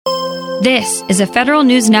This is a Federal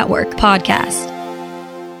News Network podcast.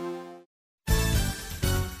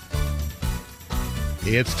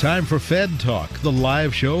 It's time for Fed Talk, the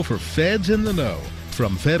live show for feds in the know.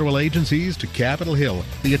 From federal agencies to Capitol Hill,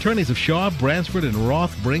 the attorneys of Shaw, Bransford, and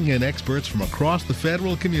Roth bring in experts from across the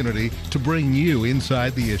federal community to bring you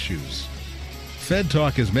inside the issues. Fed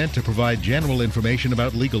Talk is meant to provide general information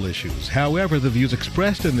about legal issues. However, the views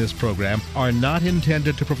expressed in this program are not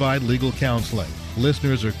intended to provide legal counseling.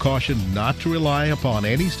 Listeners are cautioned not to rely upon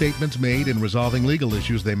any statements made in resolving legal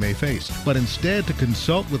issues they may face, but instead to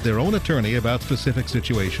consult with their own attorney about specific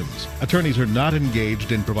situations. Attorneys are not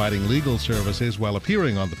engaged in providing legal services while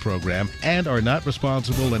appearing on the program and are not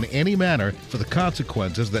responsible in any manner for the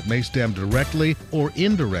consequences that may stem directly or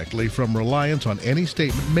indirectly from reliance on any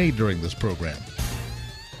statement made during this program.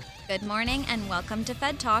 Good morning and welcome to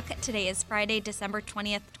Fed Talk. Today is Friday, December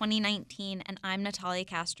 20th, 2019, and I'm Natalia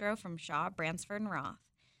Castro from Shaw, Bransford, and Roth.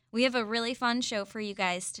 We have a really fun show for you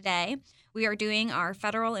guys today. We are doing our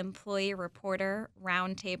Federal Employee Reporter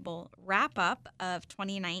Roundtable wrap-up of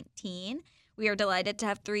 2019. We are delighted to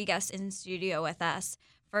have three guests in studio with us.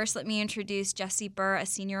 First, let me introduce Jesse Burr, a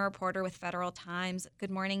senior reporter with Federal Times. Good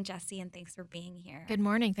morning, Jesse, and thanks for being here. Good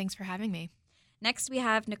morning. Thanks for having me. Next, we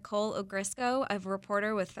have Nicole Ogrysko, a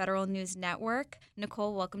reporter with Federal News Network.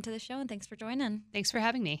 Nicole, welcome to the show, and thanks for joining. Thanks for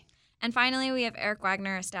having me. And finally, we have Eric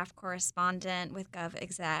Wagner, a staff correspondent with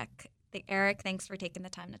GovExec. Eric, thanks for taking the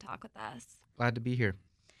time to talk with us. Glad to be here.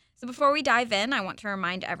 So before we dive in, I want to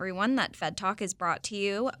remind everyone that Fed Talk is brought to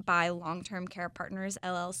you by Long-Term Care Partners,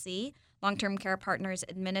 LLC. Long-Term Care Partners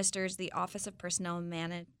administers the Office of Personnel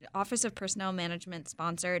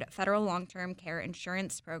Management-sponsored Federal Long-Term Care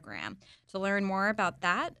Insurance Program. To learn more about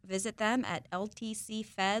that, visit them at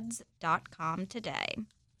ltcfeds.com today.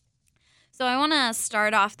 So I want to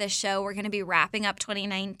start off this show. We're going to be wrapping up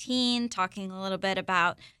 2019, talking a little bit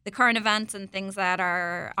about the current events and things that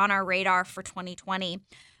are on our radar for 2020.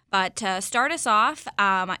 But to start us off,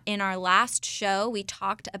 in our last show, we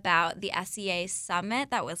talked about the SEA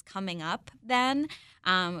summit that was coming up then.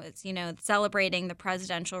 It's, celebrating the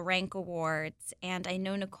Presidential Rank Awards. And I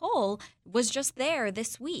know Nicole was just there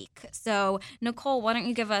this week. So, Nicole, why don't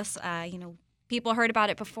you give us, people heard about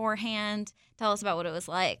it beforehand. Tell us about what it was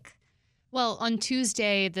like. Well, on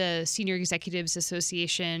Tuesday, the Senior Executives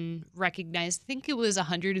Association recognized, I think it was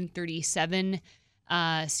 137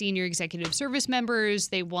 senior executive service members.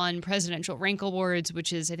 They won Presidential Rank Awards,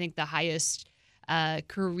 which is, I think, the highest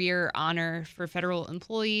career honor for federal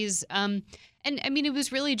employees. And I mean, it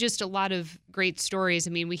was really just a lot of great stories.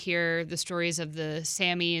 I mean, we hear the stories of the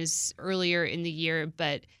Sammys earlier in the year,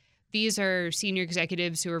 but these are senior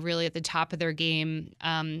executives who are really at the top of their game.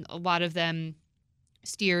 A lot of them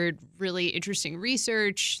steered really interesting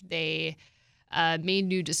research. They made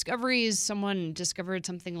new discoveries. Someone discovered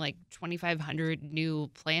something like 2,500 new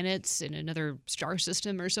planets in another star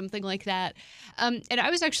system or something like that. And I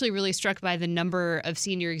was actually really struck by the number of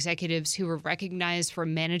senior executives who were recognized for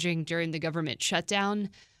managing during the government shutdown.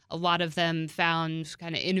 A lot of them found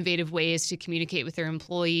kind of innovative ways to communicate with their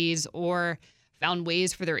employees or found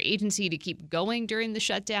ways for their agency to keep going during the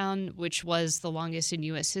shutdown, which was the longest in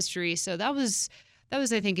U.S. history. So that was,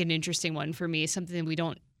 I think, an interesting one for me, something we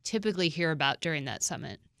don't typically hear about during that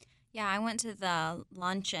summit. Yeah, I went to the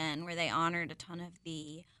luncheon where they honored a ton of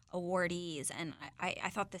the awardees, and I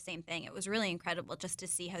thought the same thing. It was really incredible just to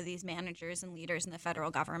see how these managers and leaders in the federal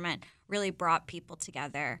government really brought people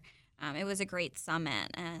together. It was a great summit,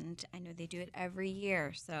 and I know they do it every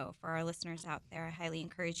year. So for our listeners out there, I highly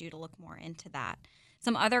encourage you to look more into that.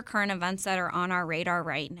 Some other current events that are on our radar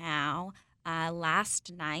right now.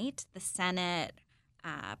 Last night, the Senate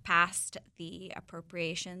passed the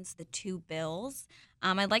appropriations, the two bills.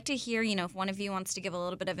 I'd like to hear, if one of you wants to give a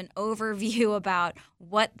little bit of an overview about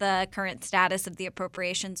what the current status of the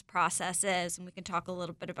appropriations process is, and we can talk a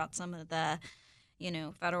little bit about some of the,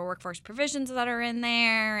 federal workforce provisions that are in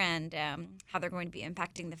there and how they're going to be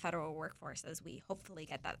impacting the federal workforce as we hopefully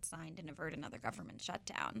get that signed and avert another government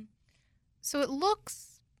shutdown. So it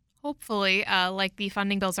looks, hopefully, like the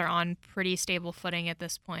funding bills are on pretty stable footing at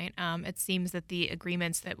this point. It seems that the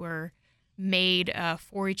agreements that were made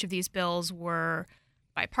for each of these bills were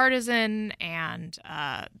bipartisan and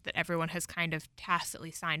that everyone has kind of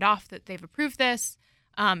tacitly signed off that they've approved this.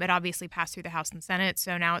 It obviously passed through the House and Senate,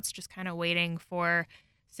 so now it's just kind of waiting for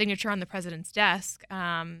signature on the president's desk,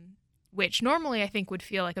 which normally I think would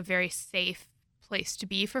feel like a very safe place to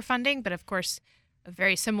be for funding, but of course a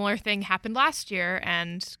very similar thing happened last year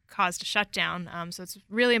and caused a shutdown. So it's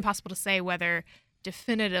really impossible to say whether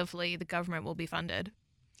definitively the government will be funded.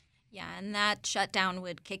 Yeah, and that shutdown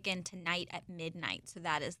would kick in tonight at midnight. So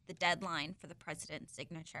that is the deadline for the president's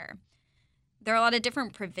signature. There are a lot of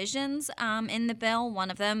different provisions in the bill.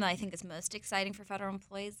 One of them that I think is most exciting for federal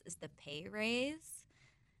employees is the pay raise.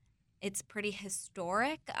 It's pretty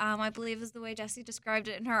historic, I believe is the way Jessie described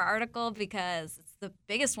it in her article, because it's the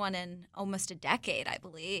biggest one in almost a decade, I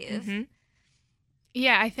believe. Mm-hmm.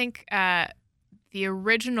 Yeah, I think the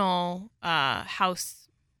original House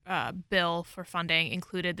bill for funding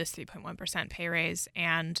included this 3.1% pay raise,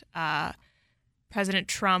 and President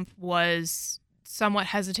Trump was somewhat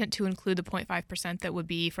hesitant to include the 0.5% that would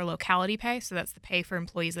be for locality pay. So that's the pay for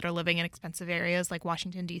employees that are living in expensive areas like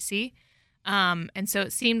Washington, D.C. And so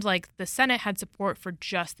it seemed like the Senate had support for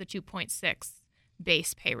just the 2.6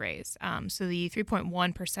 base pay raise. So the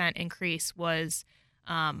 3.1% increase was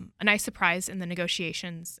a nice surprise in the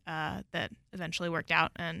negotiations that eventually worked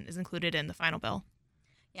out and is included in the final bill.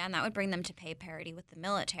 Yeah, and that would bring them to pay parity with the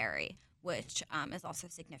military, which is also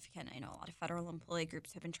significant. I know a lot of federal employee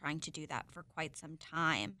groups have been trying to do that for quite some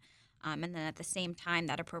time. And then at the same time,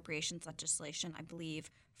 that appropriations legislation, I believe,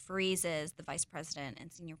 freezes the vice president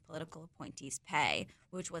and senior political appointees' pay,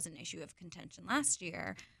 which was an issue of contention last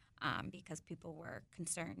year because people were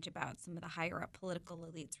concerned about some of the higher-up political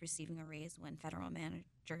elites receiving a raise when federal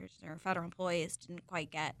managers or federal employees didn't quite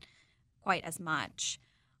get quite as much.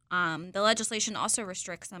 The legislation also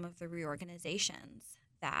restricts some of the reorganizations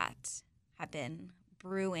that have been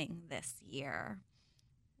brewing this year,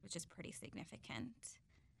 which is pretty significant.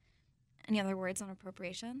 Any other words on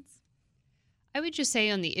appropriations? I would just say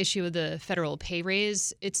on the issue of the federal pay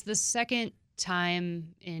raise, it's the second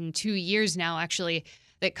time in 2 years now, actually,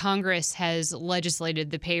 that Congress has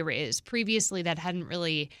legislated the pay raise. Previously, that hadn't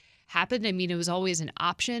really happened. I mean, it was always an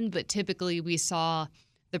option, but typically we saw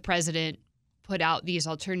the president put out these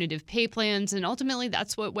alternative pay plans, and ultimately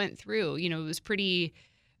that's what went through. You know, it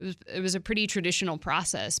was a pretty traditional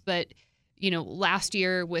process, but last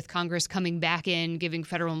year with Congress coming back in, giving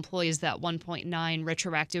federal employees that 1.9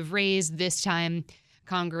 retroactive raise, this time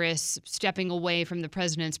Congress stepping away from the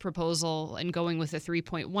president's proposal and going with a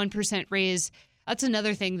 3.1% raise. That's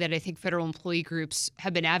another thing that I think federal employee groups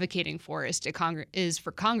have been advocating for is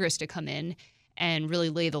for Congress to come in and really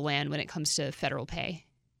lay the land when it comes to federal pay.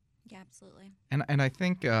 Yeah, absolutely. And I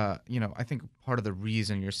think I think part of the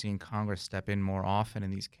reason you're seeing Congress step in more often in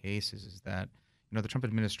these cases is that the Trump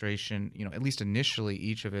administration, at least initially,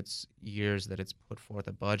 each of its years that it's put forth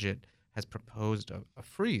a budget has proposed a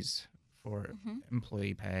freeze for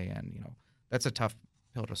employee pay, and that's a tough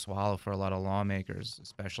pill to swallow for a lot of lawmakers,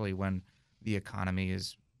 especially when the economy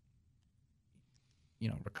is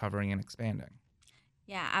recovering and expanding.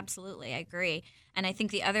 Yeah, absolutely. I agree. And I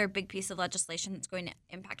think the other big piece of legislation that's going to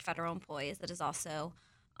impact federal employees that is also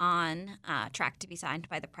on track to be signed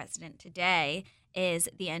by the president today is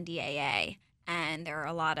the NDAA. And there are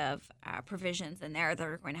a lot of provisions in there that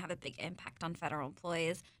are going to have a big impact on federal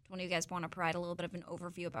employees. Do one of you guys want to provide a little bit of an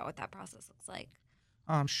overview about what that process looks like?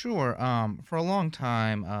 Sure. For a long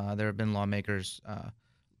time, there have been lawmakers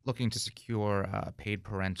looking to secure paid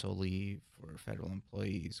parental leave for federal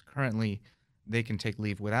employees. Currently, they can take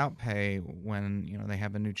leave without pay when they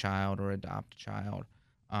have a new child or adopt a child.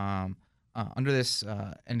 Under this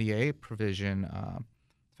NDAA provision,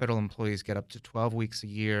 federal employees get up to 12 weeks a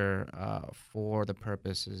year for the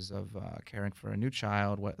purposes of caring for a new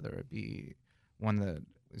child, whether it be one that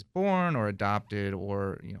is born or adopted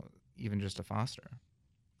or even just a foster.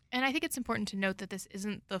 And I think it's important to note that this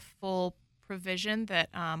isn't the full provision that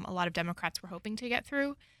a lot of Democrats were hoping to get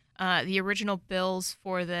through. The original bills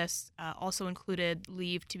for this also included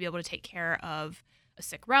leave to be able to take care of a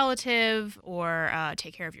sick relative or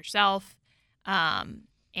take care of yourself.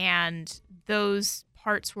 And those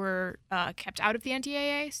parts were kept out of the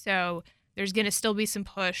NDAA. So there's going to still be some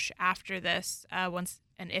push after this, once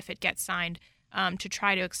and if it gets signed, to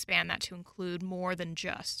try to expand that to include more than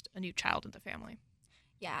just a new child in the family.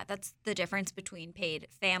 Yeah, that's the difference between paid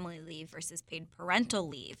family leave versus paid parental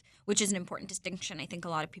leave, which is an important distinction I think a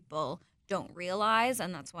lot of people don't realize,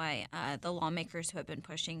 and that's why the lawmakers who have been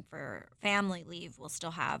pushing for family leave will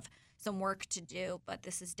still have some work to do, but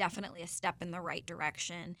this is definitely a step in the right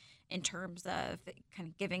direction in terms of kind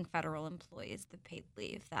of giving federal employees the paid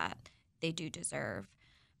leave that they do deserve.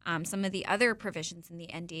 Some of the other provisions in the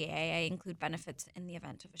NDAA include benefits in the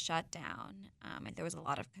event of a shutdown. And there was a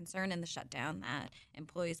lot of concern in the shutdown that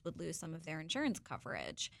employees would lose some of their insurance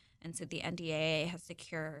coverage. And so the NDAA has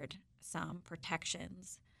secured some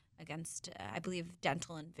protections against, I believe,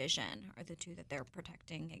 dental and vision are the two that they're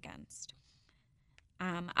protecting against.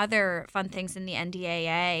 Other fun things in the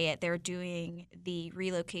NDAA, they're doing the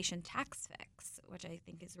relocation tax fix, which I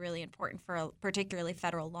think is really important for particularly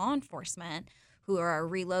federal law enforcement who are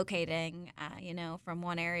relocating, from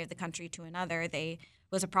one area of the country to another. They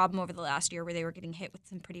was a problem over the last year where they were getting hit with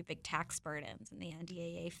some pretty big tax burdens, and the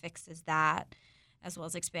NDAA fixes that, as well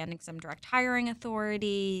as expanding some direct hiring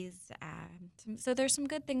authorities. So there's some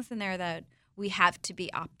good things in there that we have to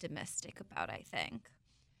be optimistic about, I think.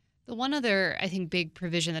 The one other, I think, big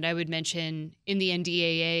provision that I would mention in the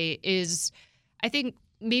NDAA is, I think,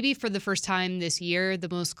 maybe for the first time this year, the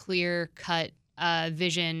most clear-cut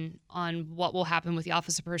vision on what will happen with the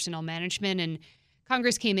Office of Personnel Management. And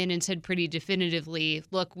Congress came in and said pretty definitively,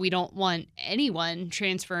 look, we don't want anyone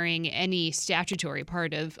transferring any statutory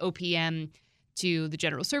part of OPM to the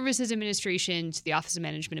General Services Administration, to the Office of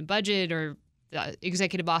Management and Budget, or the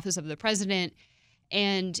Executive Office of the President.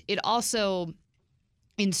 And it also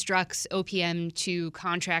instructs OPM to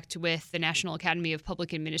contract with the National Academy of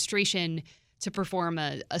Public Administration to perform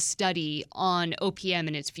a study on OPM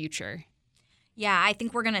and its future. Yeah, I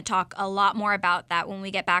think we're going to talk a lot more about that when we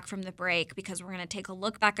get back from the break, because we're going to take a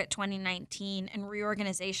look back at 2019, and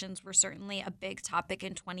reorganizations were certainly a big topic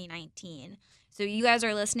in 2019. So you guys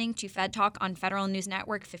are listening to Fed Talk on Federal News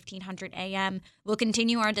Network, 1500 AM. We'll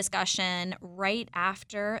continue our discussion right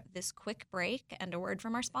after this quick break and a word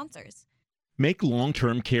from our sponsors. Make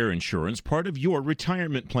long-term care insurance part of your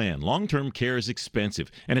retirement plan. Long-term care is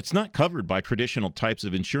expensive, and it's not covered by traditional types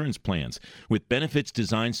of insurance plans. With benefits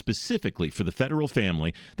designed specifically for the federal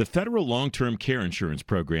family, the Federal Long-Term Care Insurance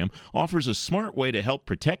Program offers a smart way to help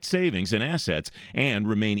protect savings and assets and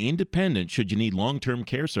remain independent should you need long-term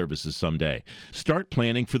care services someday. Start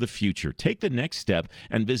planning for the future. Take the next step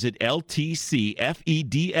and visit ltcfeds.com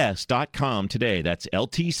today. That's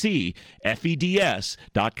ltcfeds.com.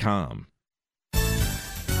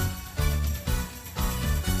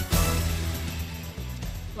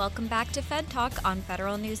 Welcome back to Fed Talk on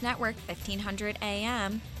Federal News Network, 1500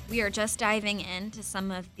 AM. We are just diving into some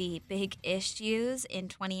of the big issues in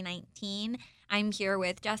 2019. I'm here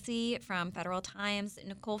with Jesse from Federal Times,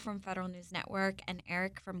 Nicole from Federal News Network, and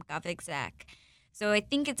Eric from GovExec. So I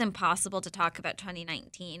think it's impossible to talk about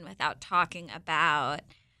 2019 without talking about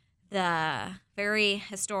the very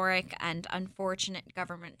historic and unfortunate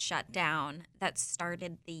government shutdown that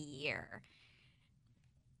started the year.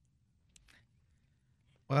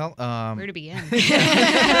 Well, Where to begin?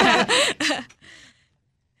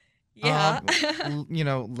 Yeah.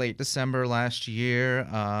 Late December last year,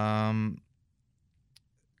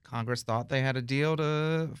 Congress thought they had a deal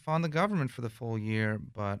to fund the government for the full year,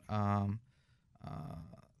 but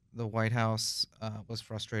the White House was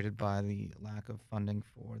frustrated by the lack of funding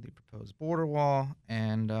for the proposed border wall,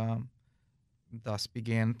 and thus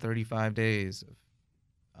began 35 days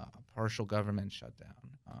of partial government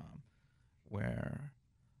shutdown, where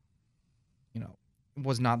it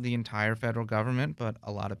was not the entire federal government, but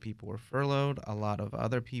a lot of people were furloughed. A lot of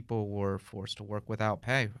other people were forced to work without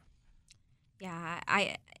pay. Yeah,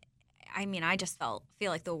 I mean, I just feel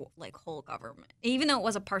like the whole government, even though it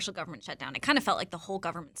was a partial government shutdown, it kind of felt like the whole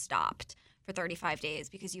government stopped for 35 days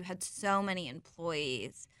because you had so many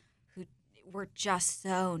employees who were just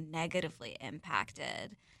so negatively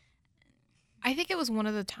impacted. I think it was one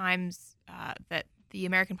of the times that the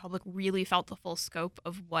American public really felt the full scope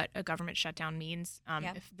of what a government shutdown means.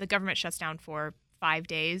 Yep. If the government shuts down for 5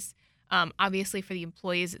 days, obviously for the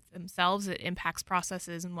employees themselves, it impacts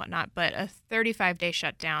processes and whatnot, but a 35-day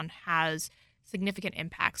shutdown has significant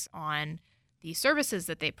impacts on the services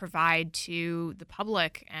that they provide to the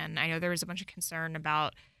public. And I know there was a bunch of concern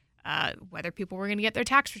about whether people were going to get their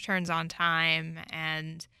tax returns on time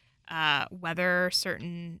and whether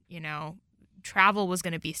certain, travel was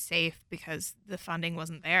going to be safe because the funding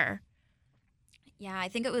wasn't there. Yeah, I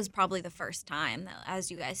think it was probably the first time, that,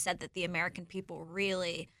 as you guys said, that the American people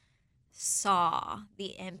really saw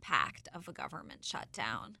the impact of a government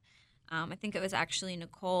shutdown. I think it was actually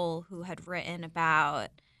Nicole who had written about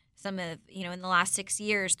some of, in the last 6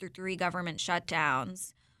 years through 3 government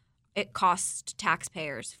shutdowns, it cost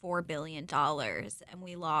taxpayers $4 billion, and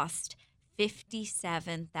we lost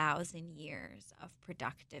 57,000 years of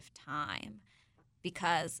productive time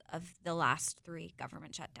because of the last 3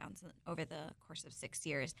 government shutdowns over the course of 6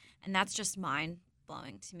 years. And that's just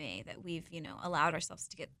mind-blowing to me that we've, allowed ourselves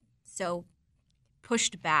to get so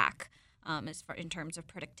pushed back in terms of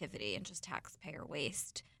productivity and just taxpayer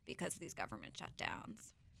waste because of these government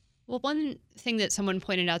shutdowns. Well, one thing that someone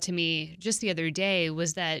pointed out to me just the other day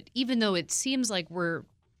was that even though it seems like we're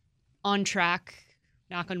on track,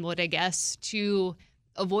 knock on wood, I guess, to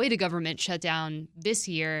avoid a government shutdown this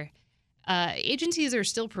year, agencies are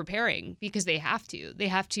still preparing because they have to. They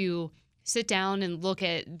have to sit down and look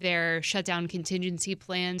at their shutdown contingency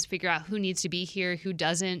plans, figure out who needs to be here, who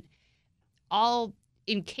doesn't, all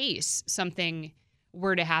in case something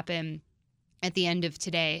were to happen at the end of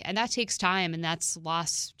today. And that takes time, and that's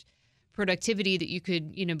lost productivity that you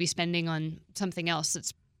could, be spending on something else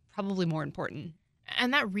that's probably more important.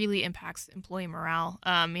 And that really impacts employee morale.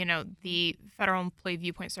 The Federal Employee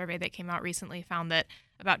Viewpoint Survey that came out recently found that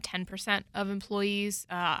about 10% of employees,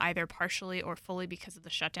 either partially or fully because of the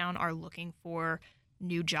shutdown, are looking for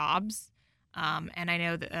new jobs. And I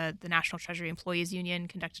know that the National Treasury Employees Union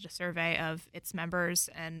conducted a survey of its members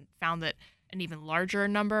and found that an even larger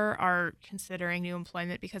number are considering new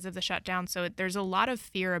employment because of the shutdown. So there's a lot of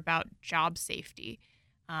fear about job safety.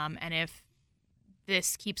 And if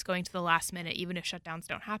this keeps going to the last minute, even if shutdowns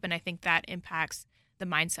don't happen, I think that impacts the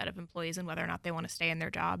mindset of employees and whether or not they want to stay in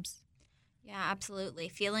their jobs. Yeah, absolutely.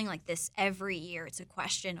 Feeling like this every year, it's a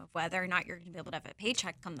question of whether or not you're going to be able to have a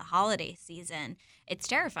paycheck come the holiday season. It's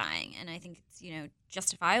terrifying. And I think it's,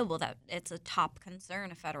 justifiable that it's a top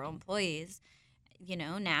concern of federal employees.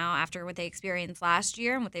 Now after what they experienced last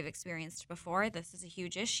year and what they've experienced before, this is a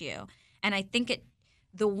huge issue. And I think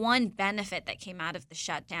the one benefit that came out of the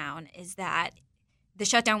shutdown is that the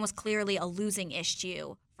shutdown was clearly a losing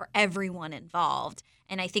issue for everyone involved.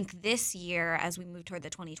 And I think this year, as we move toward the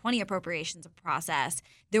 2020 appropriations process,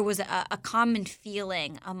 there was a common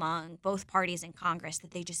feeling among both parties in Congress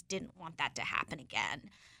that they just didn't want that to happen again.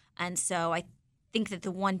 And so I think that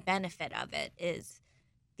the one benefit of it is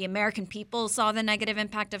the American people saw the negative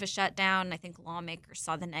impact of a shutdown. I think lawmakers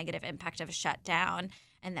saw the negative impact of a shutdown,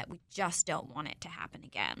 and that we just don't want it to happen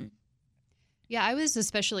again. Yeah, I was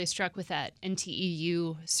especially struck with that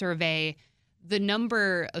NTEU survey. The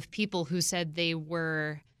number of people who said they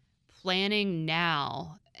were planning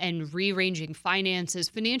now and rearranging finances,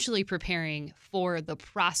 financially preparing for the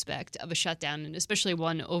prospect of a shutdown, and especially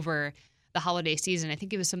one over the holiday season. I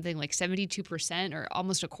think it was something like 72% or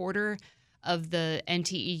almost a quarter of the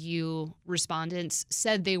NTEU respondents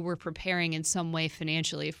said they were preparing in some way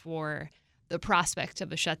financially for the prospect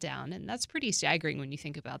of a shutdown. And that's pretty staggering when you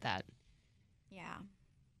think about that. Yeah,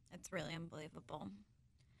 it's really unbelievable.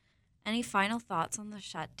 Any final thoughts on the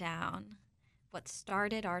shutdown? What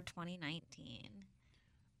started our 2019?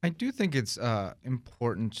 I do think it's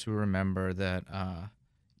important to remember that,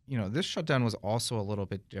 this shutdown was also a little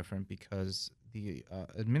bit different because the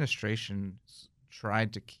administration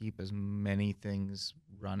tried to keep as many things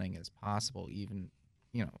running as possible. Even,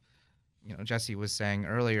 Jesse was saying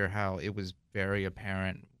earlier how it was very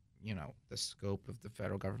apparent, the scope of the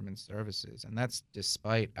federal government services. And that's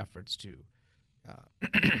despite efforts to,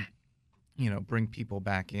 bring people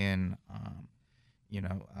back in.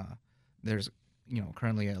 There's,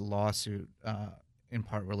 currently a lawsuit in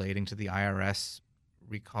part relating to the IRS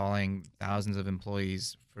recalling thousands of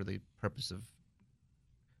employees for the purpose of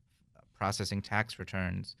processing tax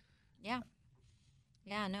returns. Yeah,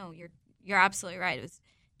 no, you're absolutely right. It was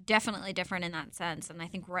definitely different in that sense. And I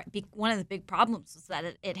think one of the big problems was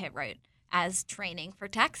that it hit right as training for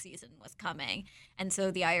tax season was coming. And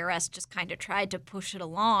so the IRS just kind of tried to push it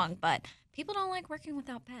along, but people don't like working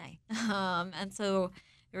without pay. And so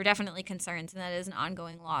there were definitely concerns, and that is an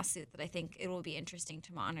ongoing lawsuit that I think it will be interesting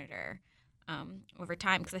to monitor over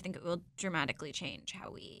time, because I think it will dramatically change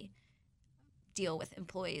how we deal with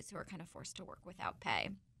employees who are kind of forced to work without pay.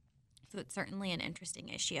 So it's certainly an interesting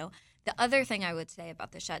issue. The other thing I would say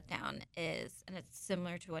about the shutdown is, and it's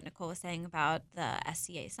similar to what Nicole was saying about the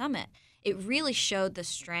SCA summit, it really showed the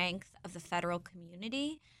strength of the federal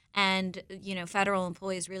community and, federal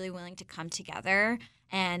employees really willing to come together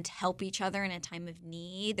and help each other in a time of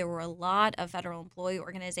need. There were a lot of federal employee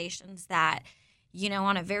organizations that,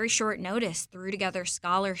 on a very short notice, threw together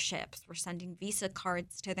scholarships, were sending Visa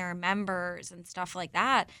cards to their members and stuff like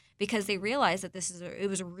that, because they realized that it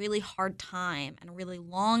was a really hard time and a really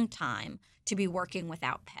long time to be working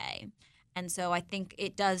without pay. And so I think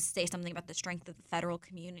it does say something about the strength of the federal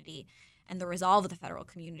community and the resolve of the federal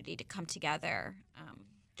community to come together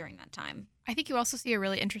during that time. I think you also see a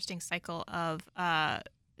really interesting cycle of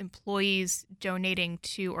employees donating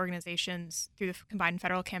to organizations through the combined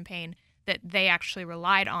federal campaign that they actually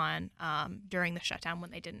relied on during the shutdown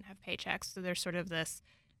when they didn't have paychecks. So there's sort of this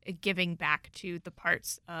giving back to the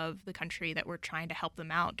parts of the country that were trying to help them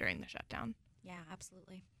out during the shutdown. Yeah,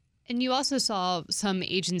 absolutely. And you also saw some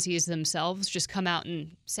agencies themselves just come out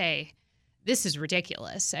and say, this is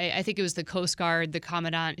ridiculous. I think it was the Coast Guard, the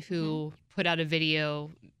Commandant, who put out a video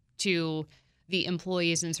to the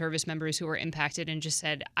employees and service members who were impacted and just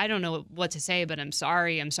said, I don't know what to say, but I'm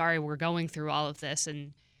sorry. I'm sorry we're going through all of this.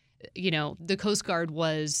 And the Coast Guard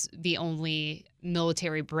was the only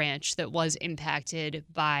military branch that was impacted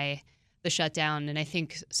by the shutdown. And I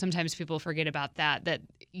think sometimes people forget about that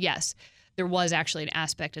yes, there was actually an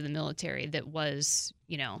aspect of the military that was,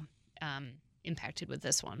 impacted with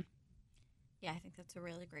this one. Yeah, I think that's a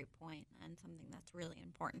really great point and something that's really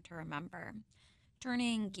important to remember.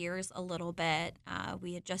 Turning gears a little bit,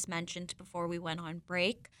 we had just mentioned before we went on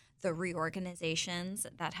break the reorganizations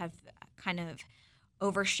that have kind of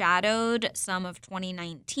overshadowed some of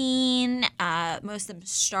 2019. Most of them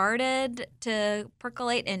started to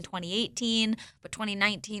percolate in 2018, but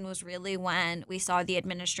 2019 was really when we saw the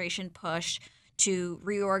administration push to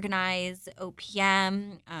reorganize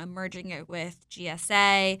OPM, merging it with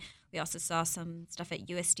GSA. We also saw some stuff at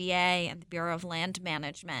USDA and the Bureau of Land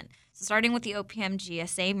Management. So starting with the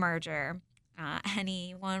OPM-GSA merger,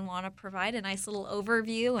 anyone want to provide a nice little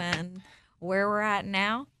overview and where we're at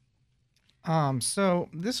now? So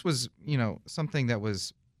this was, something that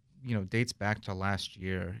was, dates back to last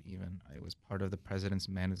year even. It was part of the president's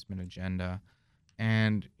management agenda.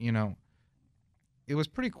 And, it was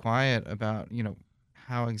pretty quiet about,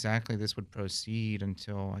 how exactly this would proceed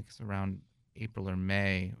until, I guess, around April or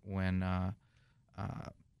May when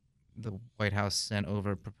the White House sent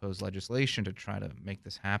over proposed legislation to try to make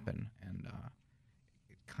this happen. And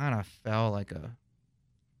it kind of fell like a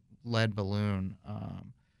lead balloon.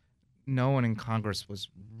 No one in Congress was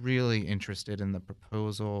really interested in the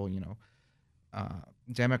proposal.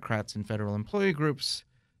 Democrats and federal employee groups,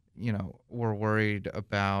 were worried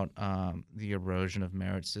about the erosion of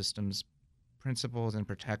merit systems principles and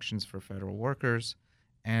protections for federal workers.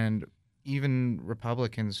 And even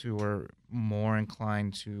Republicans who were more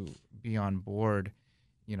inclined to be on board,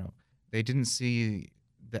 they didn't see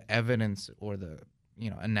the evidence or the,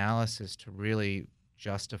 analysis to really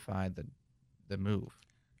justify the move.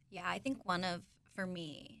 Yeah, I think one of, for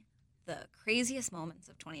me, the craziest moments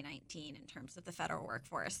of 2019 in terms of the federal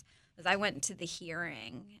workforce was I went to the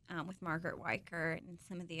hearing with Margaret Weicker and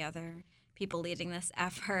some of the other people leading this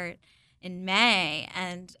effort in May,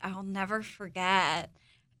 and I'll never forget,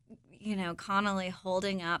 Connolly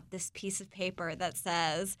holding up this piece of paper that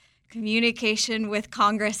says communication with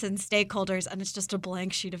Congress and stakeholders, and it's just a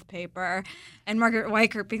blank sheet of paper. And Margaret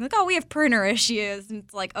Weicker being like, oh, we have printer issues. And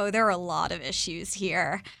it's like, oh, there are a lot of issues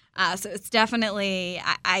here. So it's definitely,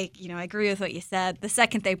 I agree with what you said. The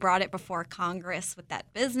second they brought it before Congress with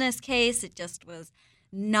that business case, it just was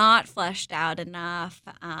not fleshed out enough.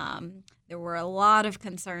 There were a lot of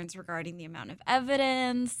concerns regarding the amount of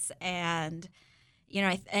evidence, and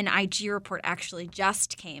an IG report actually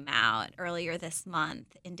just came out earlier this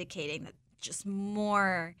month indicating that just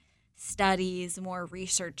more studies, more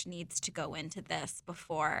research needs to go into this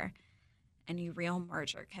before any real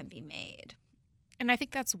merger can be made. And I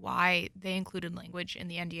think that's why they included language in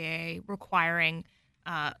the NDAA requiring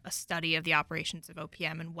a study of the operations of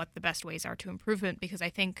OPM and what the best ways are to improve it, because I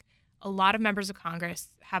think a lot of members of Congress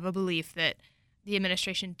have a belief that the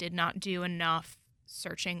administration did not do enough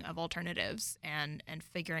searching of alternatives and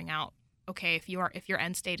figuring out, okay, if your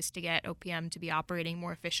end state is to get OPM to be operating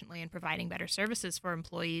more efficiently and providing better services for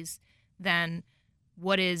employees, then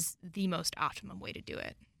what is the most optimum way to do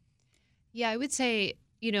it? Yeah, I would say,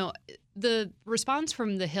 the response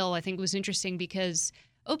from the Hill, I think, was interesting because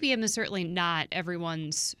OPM is certainly not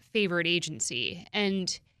everyone's favorite agency.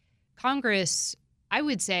 And Congress, I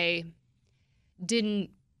would say,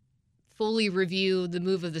 didn't fully review the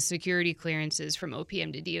move of the security clearances from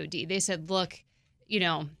OPM to DOD. They said, look,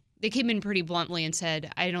 they came in pretty bluntly and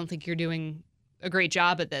said, I don't think you're doing a great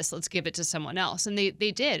job at this. Let's give it to someone else. And they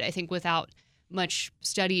did, I think, without much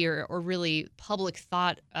study or really public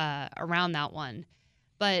thought around that one.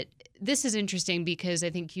 But this is interesting because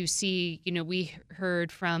I think you see, we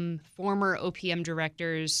heard from former OPM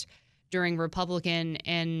directors during Republican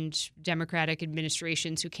and Democratic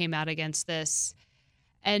administrations who came out against this.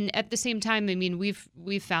 And at the same time, I mean,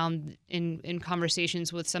 we've found in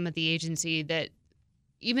conversations with some of the agency that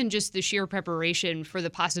even just the sheer preparation for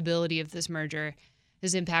the possibility of this merger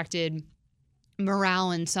has impacted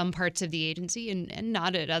morale in some parts of the agency and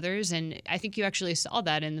not at others. And I think you actually saw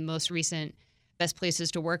that in the most recent Best Places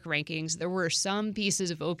to Work rankings. There were some pieces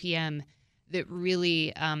of OPM that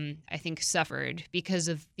really, I think, suffered because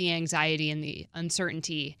of the anxiety and the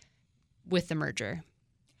uncertainty with the merger.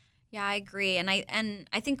 Yeah, I agree. And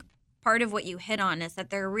I think part of what you hit on is that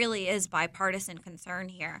there really is bipartisan concern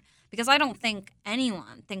here, because I don't think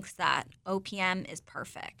anyone thinks that OPM is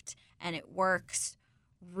perfect and it works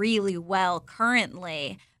really well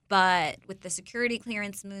currently. But with the security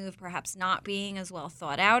clearance move perhaps not being as well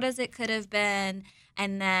thought out as it could have been,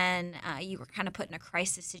 and then you were kind of put in a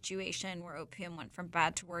crisis situation where OPM went from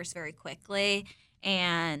bad to worse very quickly,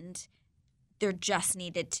 and there just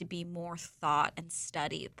needed to be more thought and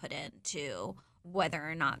study put into whether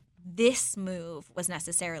or not this move was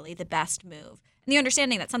necessarily the best move. And the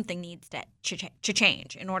understanding that something needs to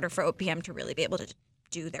change in order for OPM to really be able to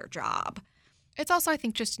do their job. It's also, I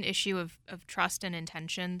think, just an issue of trust and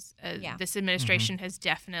intentions. This administration has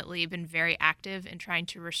definitely been very active in trying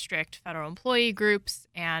to restrict federal employee groups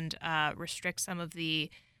and restrict some of the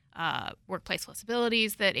workplace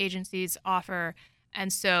flexibilities that agencies offer.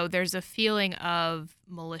 And so there's a feeling of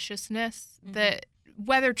maliciousness that,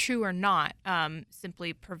 whether true or not,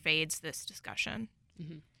 simply pervades this discussion.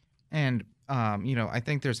 And, I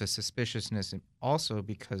think there's a suspiciousness also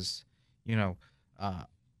because,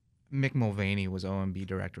 Mick Mulvaney was OMB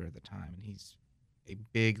director at the time, and he's a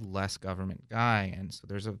big, less government guy. And so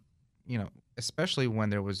there's especially when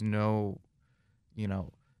there was no,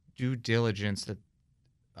 due diligence that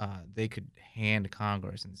they could hand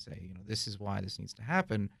Congress and say, this is why this needs to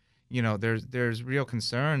happen. There's real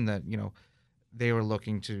concern that, they were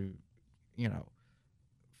looking to,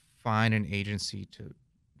 find an agency to,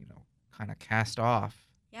 kind of cast off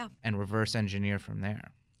and reverse engineer from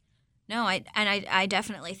there. No, I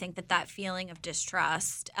definitely think that feeling of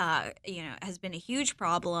distrust, has been a huge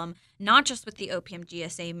problem, not just with the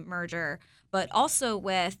OPM-GSA merger, but also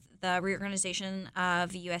with the reorganization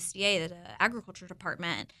of the USDA, the Agriculture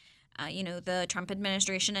Department. The Trump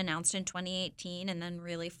administration announced in 2018 and then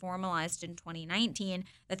really formalized in 2019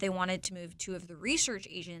 that they wanted to move 2 of the research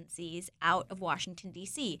agencies out of Washington,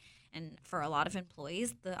 D.C. And for a lot of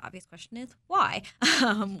employees, the obvious question is, why?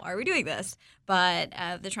 Why are we doing this? But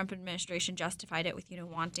the Trump administration justified it with,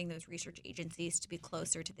 wanting those research agencies to be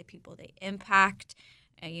closer to the people they impact.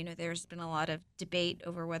 There's been a lot of debate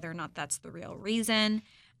over whether or not that's the real reason.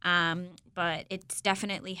 But it's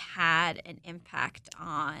definitely had an impact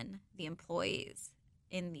on the employees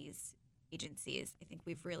in these agencies. I think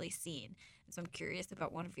we've really seen. And so I'm curious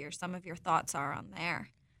about some of your thoughts are on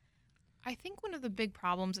there. I think one of the big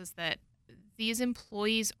problems is that these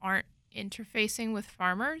employees aren't interfacing with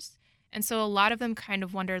farmers. And so a lot of them kind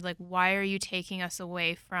of wondered, why are you taking us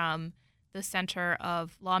away from the center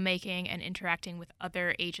of lawmaking and interacting with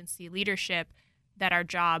other agency leadership that our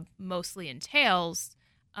job mostly entails,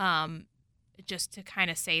 just to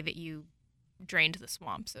kind of say that you drained the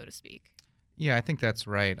swamp, so to speak. Yeah, I think that's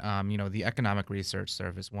right. The Economic Research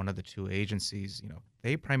Service, one of the 2 agencies,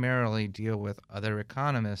 they primarily deal with other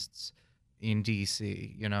economists in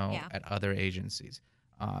D.C., at other agencies.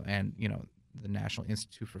 And the National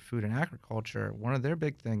Institute for Food and Agriculture, one of their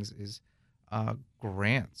big things is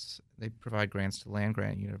grants. They provide grants to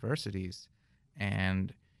land-grant universities.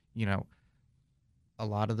 And, a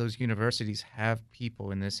lot of those universities have people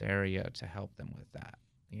in this area to help them with that.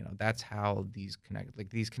 That's how these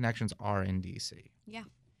connections are in D.C. Yeah.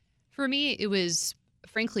 For me, it was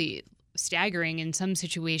frankly staggering in some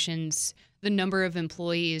situations, the number of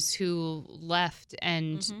employees who left,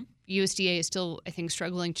 and USDA is still, I think,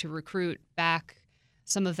 struggling to recruit back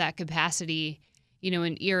some of that capacity.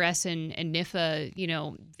 In ERS and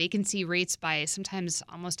NIFA, vacancy rates by sometimes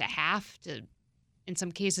almost a half to, in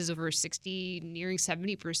some cases, over 60, nearing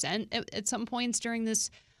 70% at some points during this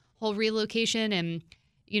whole relocation. And,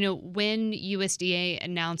 when USDA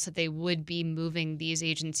announced that they would be moving these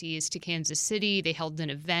agencies to Kansas City, they held an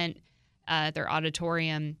event at their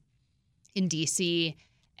auditorium in D.C.,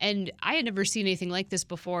 and I had never seen anything like this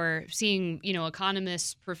before, seeing,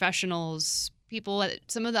 economists, professionals, people at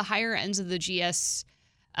some of the higher ends of the GS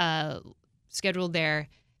scheduled there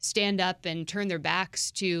stand up and turn their backs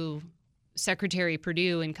to Secretary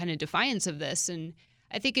Perdue in kind of defiance of this. And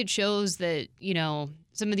I think it shows that,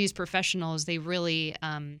 some of these professionals, they really,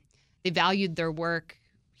 they valued their work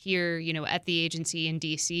here, at the agency in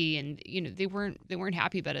D.C., and, they weren't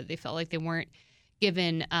happy about it. They felt like they weren't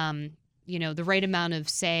given, the right amount of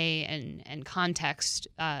say and context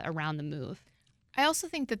around the move. I also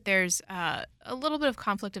think that there's a little bit of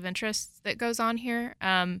conflict of interest that goes on here.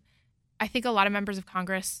 I think a lot of members of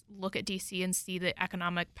Congress look at D.C. and see the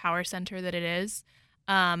economic power center that it is,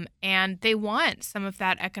 and they want some of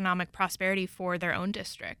that economic prosperity for their own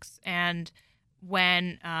districts. And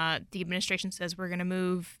when the administration says we're going to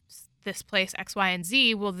move this place X, Y, and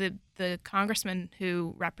Z, well, the congressmen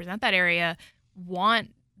who represent that area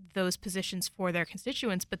want those positions for their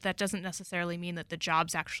constituents, but that doesn't necessarily mean that the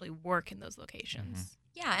jobs actually work in those locations.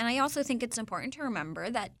 Yeah, and I also think it's important to remember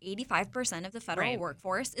that 85% of the federal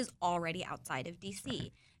workforce is already outside of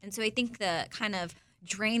D.C. And so I think the kind of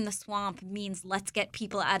drain the swamp means let's get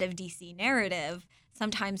people out of D.C. narrative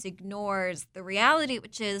sometimes ignores the reality,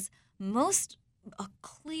 which is a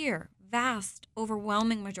clear, vast,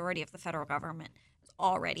 overwhelming majority of the federal government is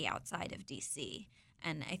already outside of D.C.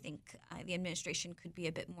 And I think the administration could be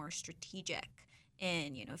a bit more strategic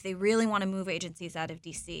in, if they really want to move agencies out of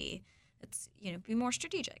D.C., Let's be more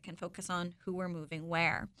strategic and focus on who we're moving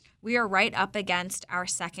where. We are right up against our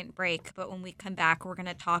second break, but when we come back, we're going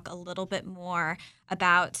to talk a little bit more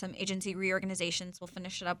about some agency reorganizations. We'll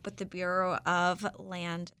finish it up with the Bureau of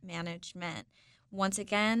Land Management. Once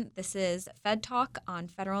again, this is Fed Talk on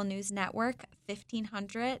Federal News Network,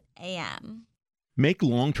 1500 AM. Make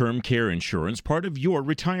long-term care insurance part of your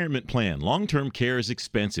retirement plan. Long-term care is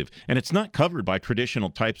expensive, and it's not covered by traditional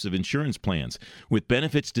types of insurance plans. With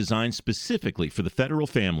benefits designed specifically for the federal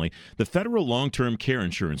family, the Federal Long-Term Care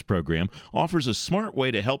Insurance Program offers a smart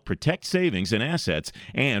way to help protect savings and assets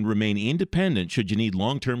and remain independent should you need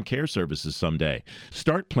long-term care services someday.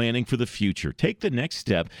 Start planning for the future. Take the next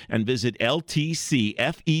step and visit ltcfeds.com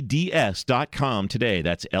today.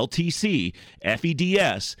 That's ltcfeds.com.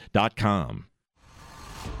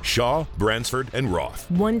 Shaw, Bransford, and Roth.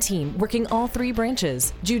 One team working all three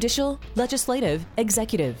branches: judicial, legislative,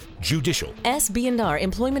 executive. Judicial. SB&R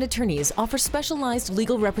Employment Attorneys offer specialized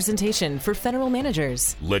legal representation for federal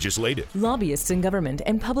managers. Legislative. Lobbyists in government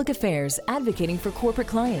and public affairs advocating for corporate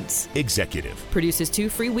clients. Executive. Produces 2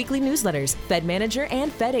 free weekly newsletters, Fed Manager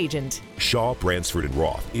and Fed Agent. Shaw, Bransford, and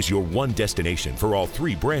Roth is your one destination for all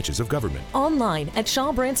 3 branches of government. Online at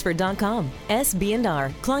shawbransford.com.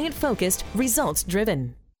 SB&R, client-focused,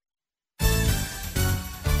 results-driven.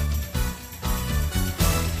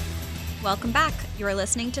 Welcome back. You are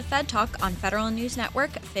listening to Fed Talk on Federal News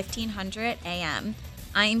Network, 1500 AM.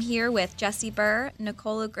 I am here with Jesse Burr,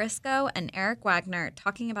 Nicole Grisco, and Eric Wagner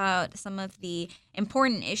talking about some of the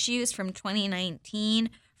important issues from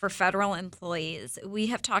 2019 for federal employees. We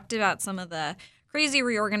have talked about some of the crazy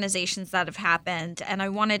reorganizations that have happened, and I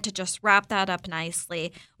wanted to just wrap that up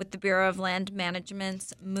nicely with the Bureau of Land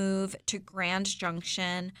Management's move to Grand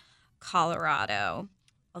Junction, Colorado.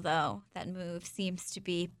 Although that move seems to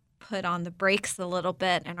be put on the brakes a little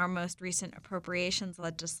bit in our most recent appropriations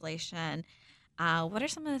legislation. What are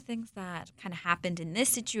some of the things that kind of happened in this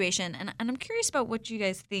situation? And I'm curious about what you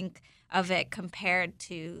guys think of it compared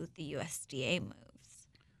to the USDA moves.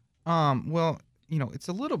 Well, it's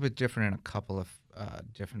a little bit different in a couple of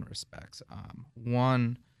different respects.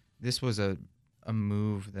 One, this was a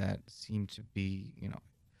move that seemed to be,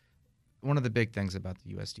 one of the big things about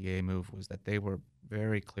the USDA move was that they were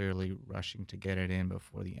very clearly rushing to get it in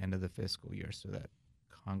before the end of the fiscal year so that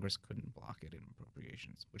Congress couldn't block it in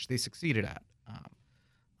appropriations, which they succeeded at.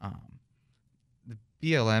 The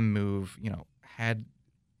BLM move, had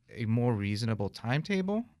a more reasonable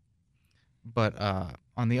timetable, but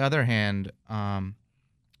on the other hand,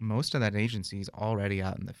 most of that agency is already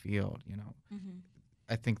out in the field. Mm-hmm.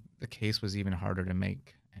 I think the case was even harder to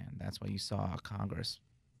make, and that's why you saw Congress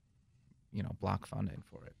block funding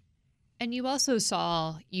for it. And you also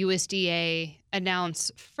saw USDA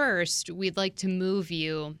announce first, we'd like to move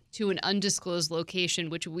you to an undisclosed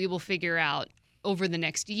location, which we will figure out over the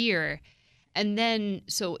next year. And then,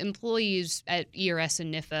 so employees at ERS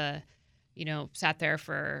and NIFA, sat there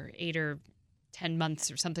for 8 or 10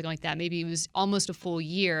 months or something like that. Maybe it was almost a full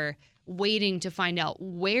year waiting to find out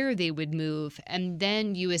where they would move. And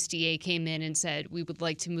then USDA came in and said, we would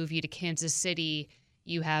like to move you to Kansas City.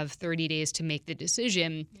 You have 30 days to make the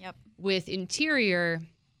decision. Yep. With Interior,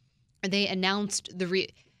 they announced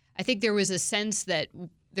I think there was a sense that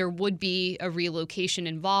there would be a relocation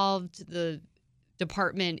involved. The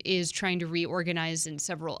department is trying to reorganize in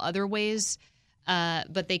several other ways,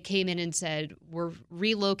 but they came in and said, we're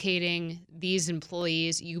relocating these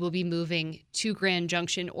employees. You will be moving to Grand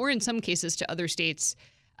Junction, or in some cases to other states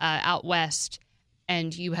out west,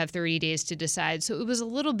 and you have 30 days to decide. So it was a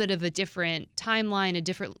little bit of a different timeline,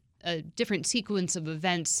 a different sequence of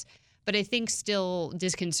events, but I think still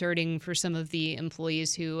disconcerting for some of the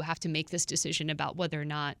employees who have to make this decision about whether or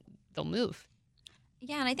not they'll move.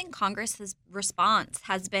 Yeah, and I think Congress's response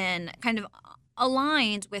has been kind of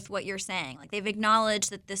aligned with what you're saying. Like, they've acknowledged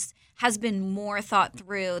that this has been more thought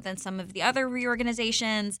through than some of the other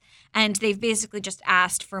reorganizations, and they've basically just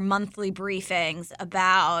asked for monthly briefings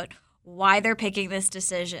about why they're picking this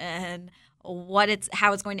decision,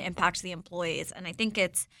 how it's going to impact the employees. And I think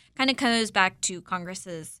it's kind of goes back to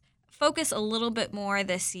Congress's focus a little bit more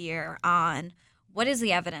this year on what is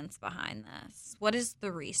the evidence behind this? What is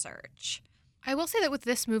the research? I will say that with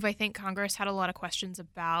this move, I think Congress had a lot of questions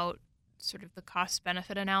about sort of the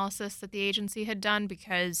cost-benefit analysis that the agency had done,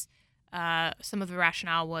 because some of the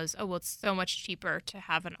rationale was, it's so much cheaper to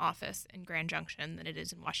have an office in Grand Junction than it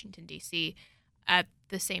is in Washington, D.C. At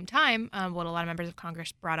the same time, what a lot of members of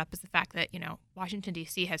Congress brought up is the fact that, Washington,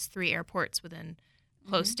 D.C. has 3 airports within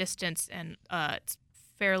close distance, and it's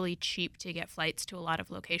fairly cheap to get flights to a lot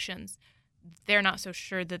of locations. They're not so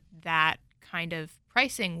sure that kind of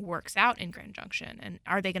pricing works out in Grand Junction, and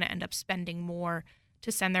are they going to end up spending more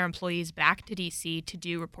to send their employees back to D.C. to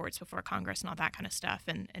do reports before Congress and all that kind of stuff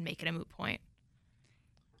and make it a moot point?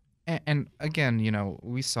 And again,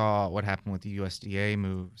 we saw what happened with the USDA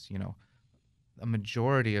moves. A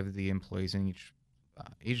majority of the employees in each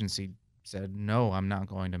agency said, no, I'm not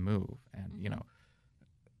going to move. And,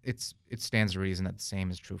 it stands to reason that the same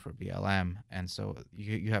is true for BLM. And so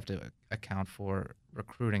you have to account for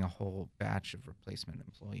recruiting a whole batch of replacement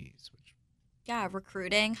employees. Yeah,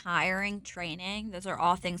 recruiting, hiring, training, those are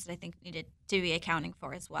all things that I think needed to be accounting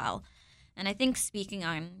for as well. And I think speaking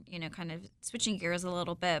on, kind of switching gears a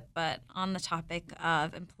little bit, but on the topic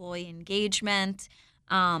of employee engagement,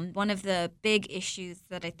 one of the big issues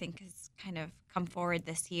that I think has kind of come forward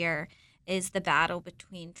this year is the battle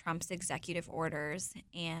between Trump's executive orders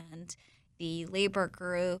and the labor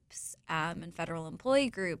groups and federal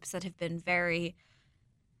employee groups that have been very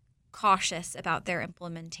cautious about their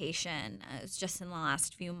implementation. It's just in the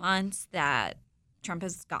last few months that Trump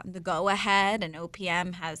has gotten the go-ahead and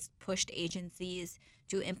OPM has pushed agencies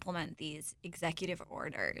to implement these executive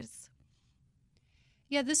orders.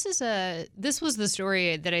 Yeah, this was the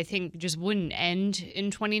story that I think just wouldn't end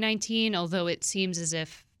in 2019, although it seems as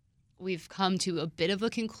if we've come to a bit of a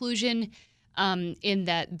conclusion in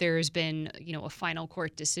that there's been, a final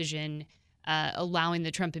court decision allowing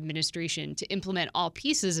the Trump administration to implement all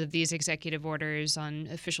pieces of these executive orders on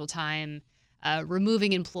official time,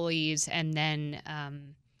 removing employees, and then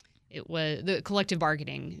it was the collective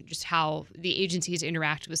bargaining, just how the agencies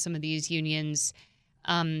interact with some of these unions.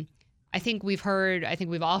 I think we've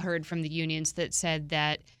all heard from the unions that said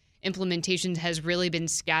that implementation has really been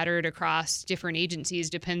scattered across different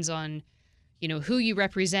agencies, depends on, who you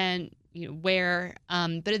represent, where.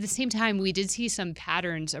 But at the same time, we did see some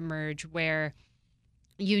patterns emerge where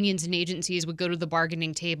unions and agencies would go to the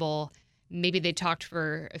bargaining table. Maybe they talked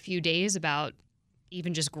for a few days about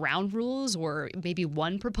even just ground rules or maybe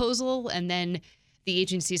one proposal, and then the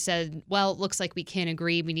agency said, well, it looks like we can't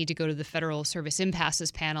agree. We need to go to the Federal Service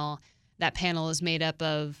Impasses Panel. That panel is made up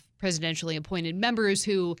of presidentially appointed members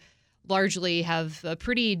who largely have a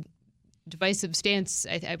pretty divisive stance,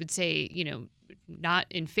 I would say, not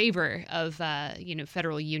in favor of,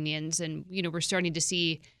 federal unions. And, we're starting to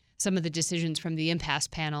see some of the decisions from the impasse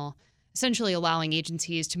panel essentially allowing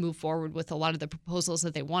agencies to move forward with a lot of the proposals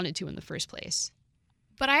that they wanted to in the first place.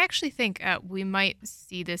 But I actually think we might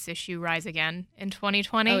see this issue rise again in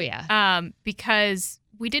 2020. Oh, yeah. Because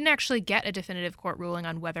we didn't actually get a definitive court ruling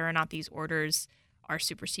on whether or not these orders are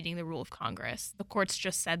superseding the rule of Congress. The courts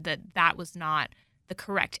just said that that was not the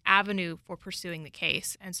correct avenue for pursuing the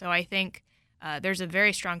case. And so I think there's a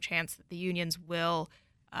very strong chance that the unions will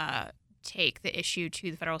take the issue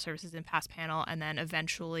to the Federal Services Impasse Panel and then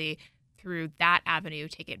eventually, through that avenue,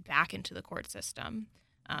 take it back into the court system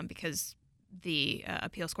because the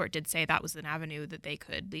appeals court did say that was an avenue that they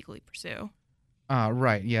could legally pursue.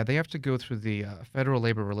 Right. Yeah, they have to go through the Federal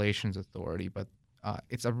Labor Relations Authority, but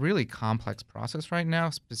it's a really complex process right now,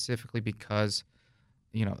 specifically because,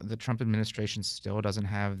 the Trump administration still doesn't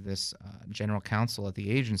have this general counsel at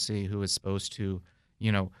the agency who is supposed to,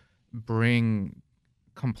 bring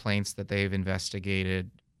complaints that they've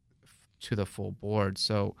investigated to the full board.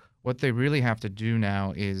 So what they really have to do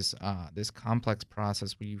now is this complex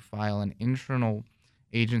process where you file an internal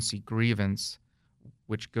agency grievance,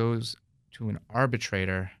 which goes to an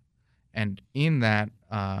arbitrator, and in that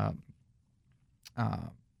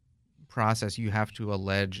process, you have to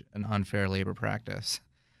allege an unfair labor practice,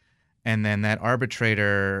 and then that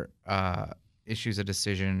arbitrator issues a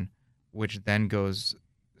decision, which then goes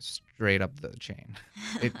straight up the chain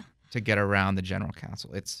to get around the general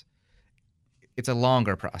counsel. It's a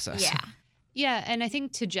longer process. Yeah. Yeah, and I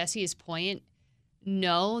think to Jesse's point,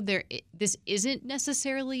 no, this isn't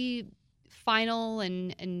necessarily final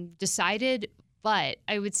and decided, but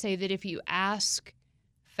I would say that if you ask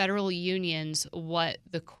federal unions what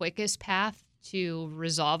the quickest path to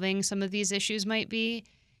resolving some of these issues might be,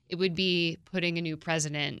 it would be putting a new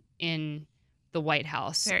president in the White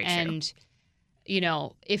House. Very true. And,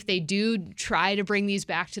 if they do try to bring these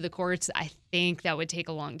back to the courts, I think that would take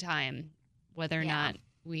a long time. Whether or not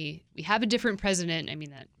we have a different president,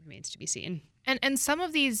 that remains to be seen. And some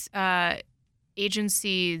of these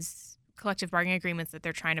agencies' collective bargaining agreements that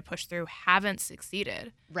they're trying to push through haven't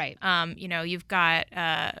succeeded. Right. You've got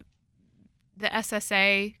the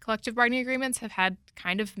SSA collective bargaining agreements have had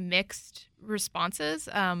kind of mixed responses.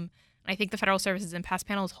 I think the Federal Services Impasse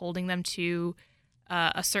Panel is holding them to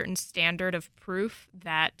a certain standard of proof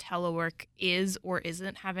that telework is or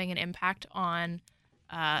isn't having an impact on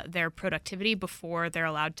their productivity before they're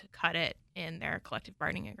allowed to cut it in their collective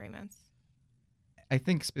bargaining agreements. I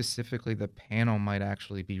think specifically the panel might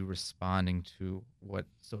actually be responding to what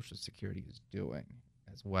Social Security is doing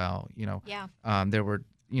as well. Yeah. There were,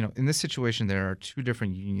 in this situation, there are two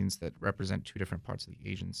different unions that represent two different parts of the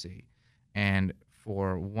agency. And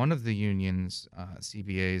for one of the unions,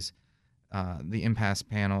 CBAs, the impasse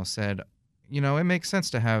panel said, it makes sense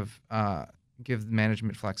to give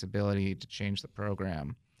management flexibility to change the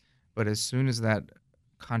program. But as soon as that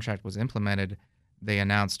contract was implemented, they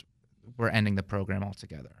announced we're ending the program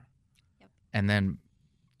altogether. Yep. And then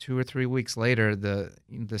 2 or 3 weeks later, the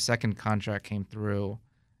second contract came through,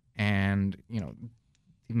 and the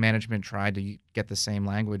management tried to get the same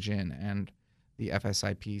language in, and the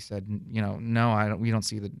FSIP said, no, we don't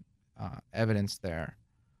see the evidence there.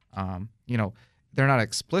 They're not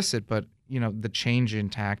explicit, but the change in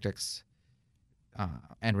tactics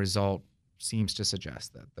and result seems to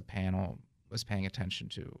suggest that the panel was paying attention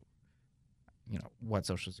to what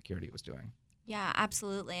Social Security was doing. Yeah,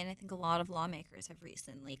 absolutely. And I think a lot of lawmakers have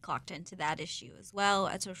recently clocked into that issue as well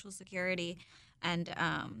at Social Security. And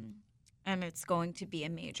it's going to be a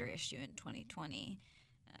major issue in 2020,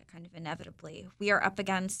 kind of inevitably. We are up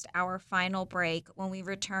against our final break. When we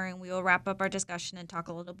return, we will wrap up our discussion and talk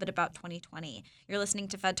a little bit about 2020. You're listening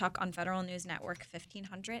to Fed Talk on Federal News Network,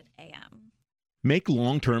 1500 AM. Make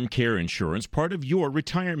long-term care insurance part of your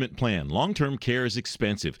retirement plan. Long-term care is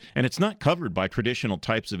expensive, and it's not covered by traditional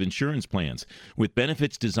types of insurance plans. With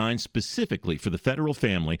benefits designed specifically for the federal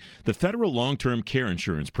family, the Federal Long-Term Care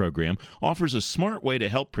Insurance Program offers a smart way to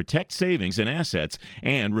help protect savings and assets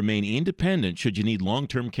and remain independent should you need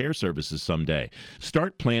long-term care services someday.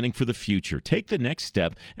 Start planning for the future. Take the next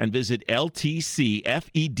step and visit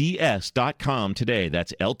LTCFEDS.com today.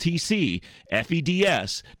 That's LTCFEDS.com.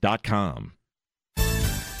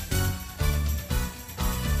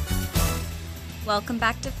 Welcome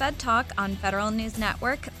back to Fed Talk on Federal News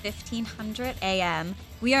Network, 1500 AM.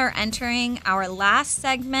 We are entering our last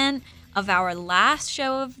segment of our last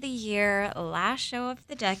show of the year, last show of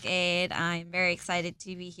the decade. I'm very excited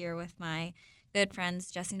to be here with my good friends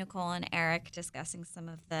Jesse, Nicole, and Eric discussing some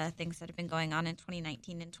of the things that have been going on in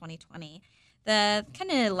 2019 and 2020. The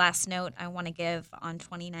kind of last note I want to give on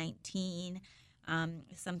 2019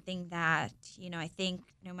 is something that, I think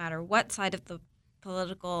no matter what side of the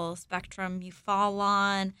political spectrum you fall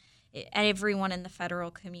on, everyone in the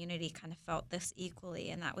federal community kind of felt this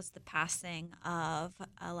equally, and that was the passing of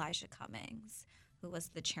Elijah Cummings, who was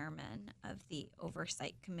the chairman of the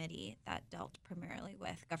Oversight Committee that dealt primarily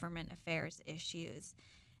with government affairs issues.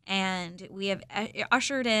 And we have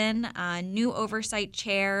ushered in a new oversight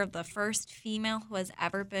chair, the first female who has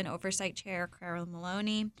ever been oversight chair, Carol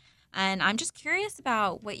Maloney. And I'm just curious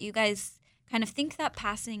about what you guys kind of think that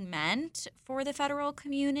passing meant for the federal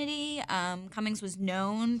community. Cummings was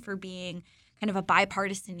known for being kind of a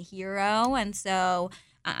bipartisan hero, and so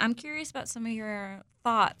I'm curious about some of your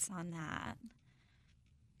thoughts on that.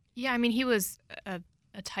 Yeah, I mean, he was a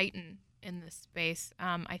titan in this space.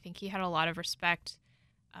 I think he had a lot of respect,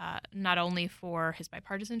 not only for his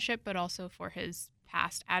bipartisanship, but also for his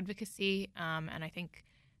past advocacy. And I think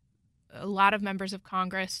a lot of members of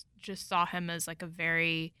Congress just saw him as like a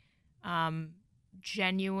very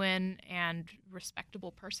genuine and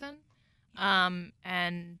respectable person, and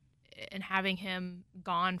having him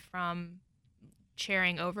gone from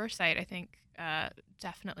chairing oversight, I think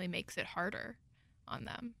definitely makes it harder on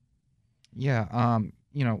them. Yeah,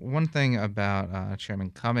 one thing about Chairman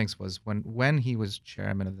Cummings was when he was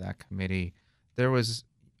chairman of that committee, there was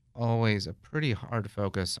always a pretty hard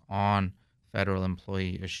focus on federal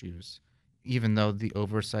employee issues, even though the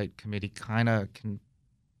Oversight Committee kind of can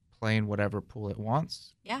play in whatever pool it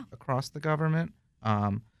wants across the government.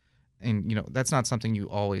 And, that's not something you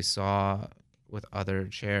always saw with other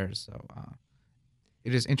chairs. So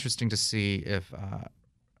it is interesting to see if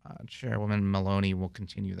Chairwoman Maloney will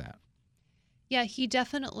continue that. Yeah, he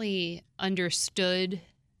definitely understood,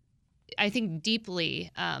 I think,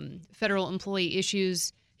 deeply federal employee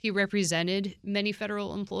issues. He represented many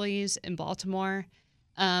federal employees in Baltimore.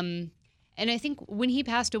 And I think when he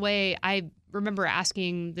passed away, I remember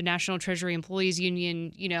asking the National Treasury Employees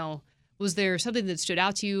Union, was there something that stood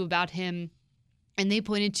out to you about him? And they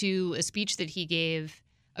pointed to a speech that he gave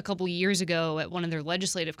a couple years ago at one of their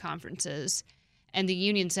legislative conferences. And the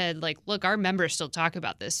union said, look, our members still talk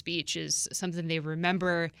about this speech as something they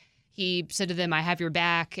remember. He said to them, I have your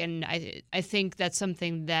back. And I think that's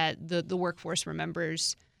something that the workforce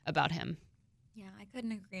remembers about him. Yeah, I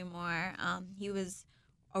couldn't agree more. He was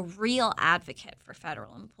a real advocate for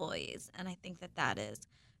federal employees, and I think that is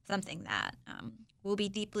something that will be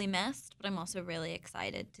deeply missed, but I'm also really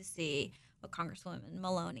excited to see what Congresswoman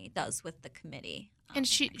Maloney does with the committee. And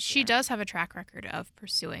she does have a track record of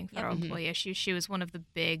pursuing federal employee issues. She was one of the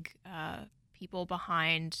big people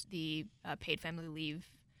behind the paid family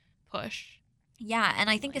leave push. Yeah, and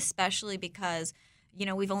I think especially because,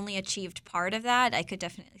 we've only achieved part of that, I could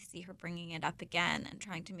definitely see her bringing it up again and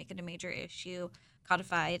trying to make it a major issue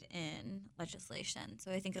codified in legislation.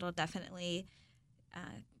 So I think it'll definitely,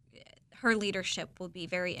 her leadership will be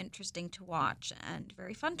very interesting to watch and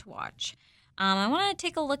very fun to watch. I want to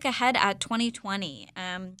take a look ahead at 2020.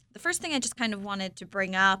 The first thing I just kind of wanted to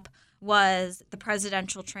bring up was the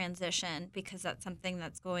presidential transition, because that's something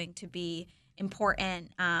that's going to be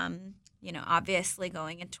important. Obviously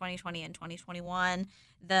going in 2020 and 2021,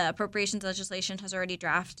 the appropriations legislation has already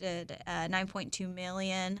drafted $9.2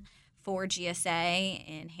 million for GSA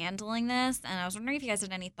in handling this. And I was wondering if you guys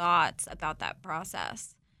had any thoughts about that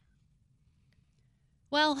process.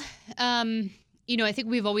 Well, I think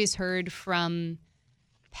we've always heard from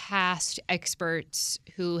past experts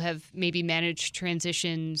who have maybe managed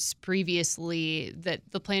transitions previously that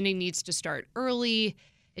the planning needs to start early.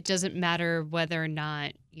 It doesn't matter whether or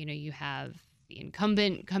not, you have the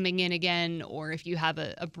incumbent coming in again, or if you have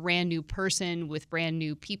a brand new person with brand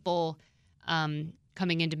new people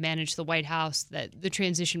coming in to manage the White House, that the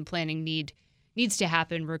transition planning needs to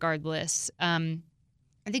happen regardless.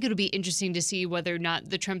 I think it'll be interesting to see whether or not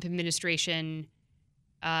the Trump administration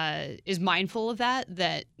is mindful of that,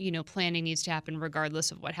 planning needs to happen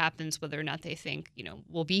regardless of what happens, whether or not they think,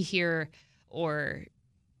 we'll be here or,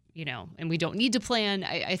 and we don't need to plan.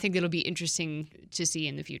 I think it'll be interesting to see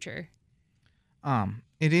in the future.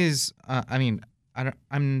 It is,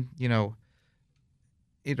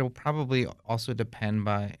 it'll probably also depend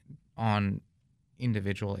on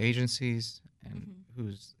individual agencies and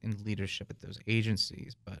who's in leadership at those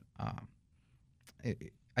agencies. But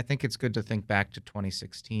I think it's good to think back to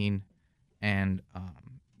 2016, and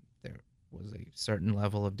there was a certain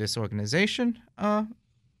level of disorganization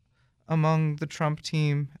among the Trump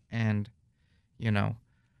team, and,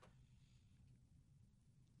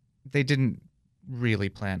 they didn't really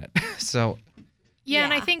plan it. So, yeah,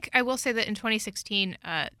 and I think I will say that in 2016,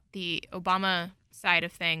 the Obama side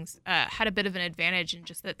of things had a bit of an advantage in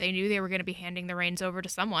just that they knew they were going to be handing the reins over to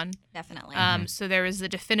someone. Definitely. So there was the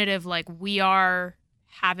definitive, we are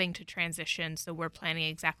having to transition, so we're planning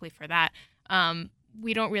exactly for that.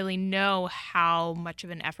 We don't really know how much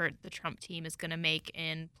of an effort the Trump team is going to make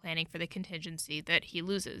in planning for the contingency that he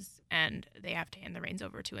loses and they have to hand the reins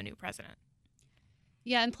over to a new president.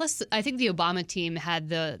 Yeah, and plus, I think the Obama team had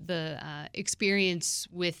the experience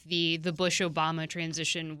with the Bush-Obama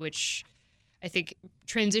transition, which I think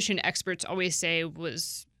transition experts always say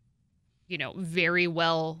was, very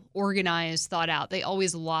well organized, thought out. They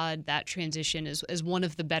always laud that transition as one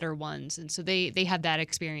of the better ones, and so they had that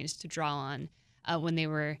experience to draw on when they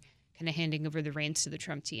were kind of handing over the reins to the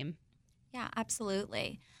Trump team. Yeah,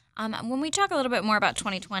 absolutely. When we talk a little bit more about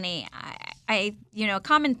 2020, a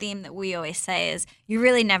common theme that we always say is you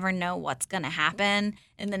really never know what's going to happen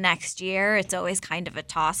in the next year. It's always kind of a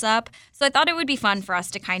toss-up. So I thought it would be fun for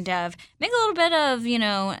us to kind of make a little bit of,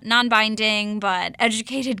 non-binding but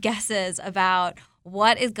educated guesses about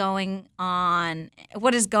what is going on,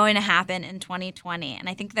 what is going to happen in 2020. And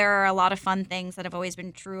I think there are a lot of fun things that have always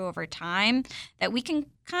been true over time that we can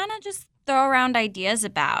kind of just throw around ideas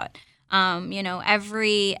about.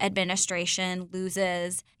 Every administration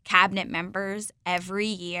loses cabinet members every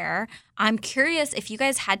year. I'm curious if you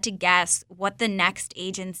guys had to guess what the next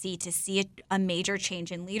agency to see a major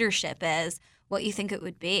change in leadership is, what you think it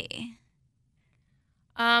would be.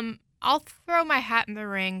 I'll throw my hat in the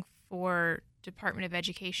ring for Department of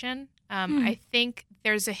Education. I think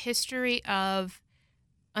there's a history of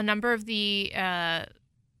a number of the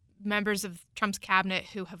members of Trump's cabinet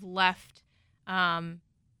who have left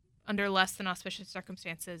under less than auspicious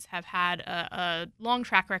circumstances have had a long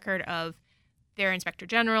track record of their inspector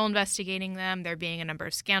general investigating them, there being a number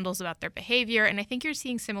of scandals about their behavior. And I think you're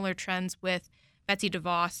seeing similar trends with Betsy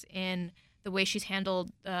DeVos in the way she's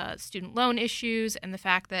handled student loan issues and the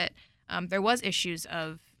fact that there was issues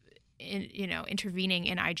of intervening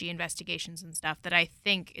in IG investigations and stuff that I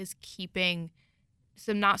think is keeping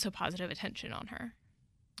some not so positive attention on her.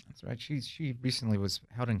 That's right. She recently was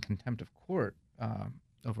held in contempt of court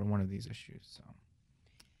over one of these issues. So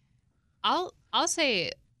I'll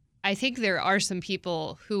say I think there are some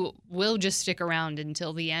people who will just stick around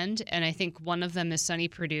until the end, and I think one of them is Sonny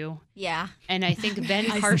Perdue. Yeah. And I think Ben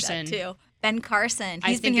Carson. I see that too. Ben Carson.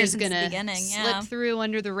 He's been here since the beginning. Slip through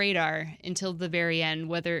under the radar until the very end.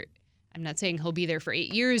 Whether I'm not saying he'll be there for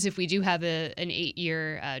 8 years if we do have an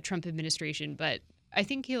 8-year Trump administration, but I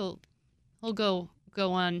think he'll go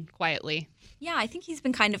go on quietly. Yeah, I think he's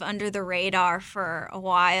been kind of under the radar for a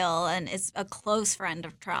while and is a close friend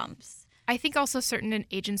of Trump's. I think also certain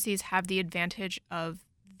agencies have the advantage of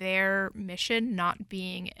their mission not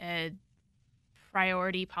being a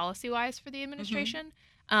priority policy-wise for the administration.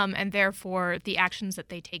 And therefore, the actions that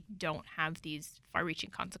they take don't have these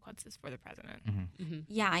far-reaching consequences for the president.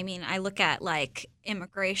 Yeah, I mean, I look at like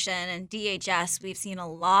immigration and DHS, we've seen a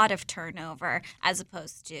lot of turnover as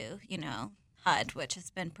opposed to, HUD, which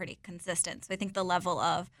has been pretty consistent. So I think the level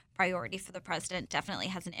of priority for the president definitely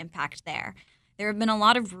has an impact there. There have been a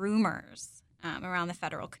lot of rumors around the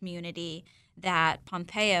federal community that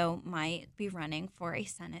Pompeo might be running for a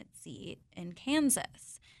Senate seat in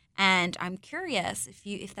Kansas. And I'm curious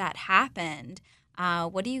if that happened,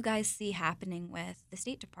 what do you guys see happening with the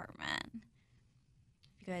State Department?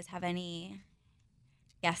 If you guys have any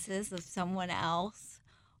guesses of someone else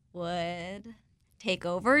would take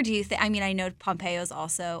over? Do you think? I mean, I know Pompeo is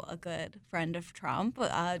also a good friend of Trump.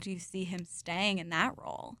 Do you see him staying in that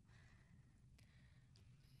role?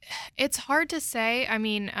 It's hard to say. I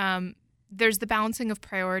mean, there's the balancing of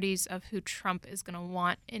priorities of who Trump is going to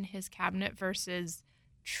want in his cabinet versus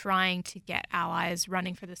trying to get allies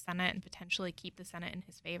running for the Senate and potentially keep the Senate in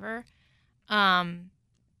his favor.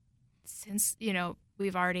 Since,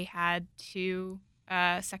 we've already had 2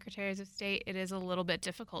 secretaries of state, it is a little bit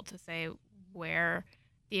difficult to say where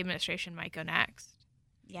the administration might go next.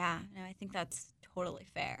 Yeah, no, I think that's totally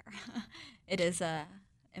fair. It is a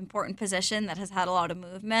important position that has had a lot of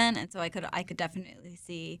movement, and so I could definitely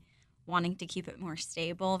see wanting to keep it more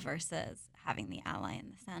stable versus having the ally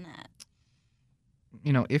in the Senate.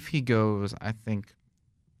 If he goes, I think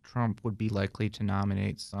Trump would be likely to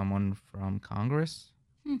nominate someone from Congress.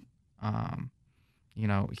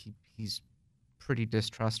 He's pretty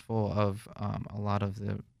distrustful of a lot of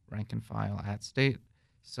the rank and file at state,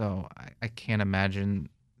 so I can't imagine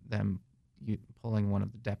them pulling one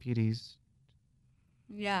of the deputies.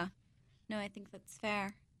 Yeah. No, I think that's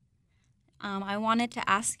fair. I wanted to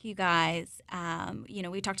ask you guys,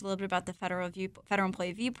 we talked a little bit about the Federal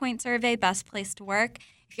Employee Viewpoint Survey, best place to work.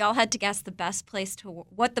 If y'all had to guess what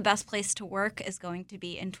the best place to work is going to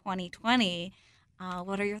be in 2020,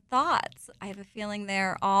 what are your thoughts? I have a feeling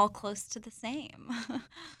they're all close to the same.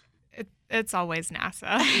 It's always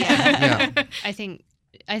NASA. Yeah. I think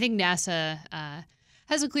NASA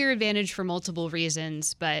has a clear advantage for multiple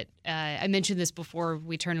reasons, but I mentioned this before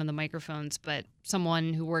we turned on the microphones, but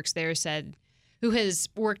someone who works there who has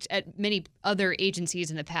worked at many other agencies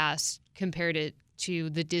in the past, compared it to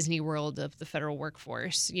the Disney World of the federal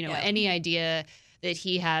workforce. Any idea that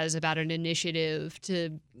he has about an initiative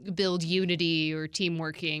to build unity or team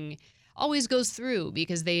working always goes through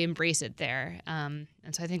because they embrace it there. And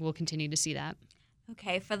so I think we'll continue to see that.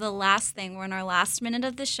 Okay, for the last thing, we're in our last minute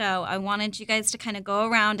of the show. I wanted you guys to kind of go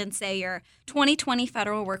around and say your 2020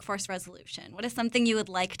 federal workforce resolution. What is something you would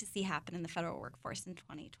like to see happen in the federal workforce in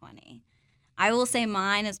 2020? I will say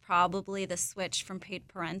mine is probably the switch from paid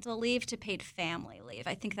parental leave to paid family leave.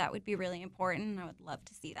 I think that would be really important, and I would love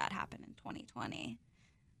to see that happen in 2020.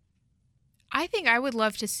 I think I would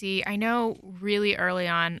love to see, I know really early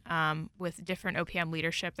on with different OPM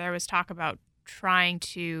leadership, there was talk about trying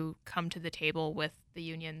to come to the table with the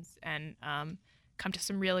unions and come to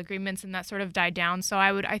some real agreements, and that sort of died down. So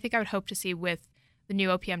I think I would hope to see with the new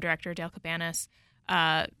OPM director, Dale Cabanas,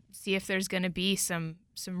 see if there's going to be some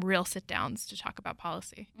real sit-downs to talk about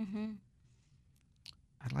policy. Mm-hmm.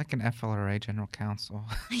 I'd like an FLRA general counsel.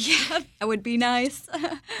 Yeah, that would be nice.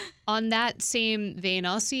 On that same vein,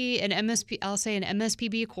 I'll say an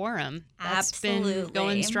MSPB quorum. That's Absolutely. Been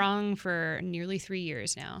going strong for nearly 3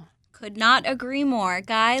 years now. Could not agree more.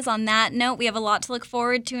 Guys, on that note, we have a lot to look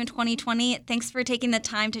forward to in 2020. Thanks for taking the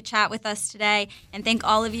time to chat with us today, and thank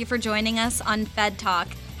all of you for joining us on Fed Talk.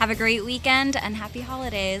 Have a great weekend and happy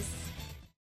holidays.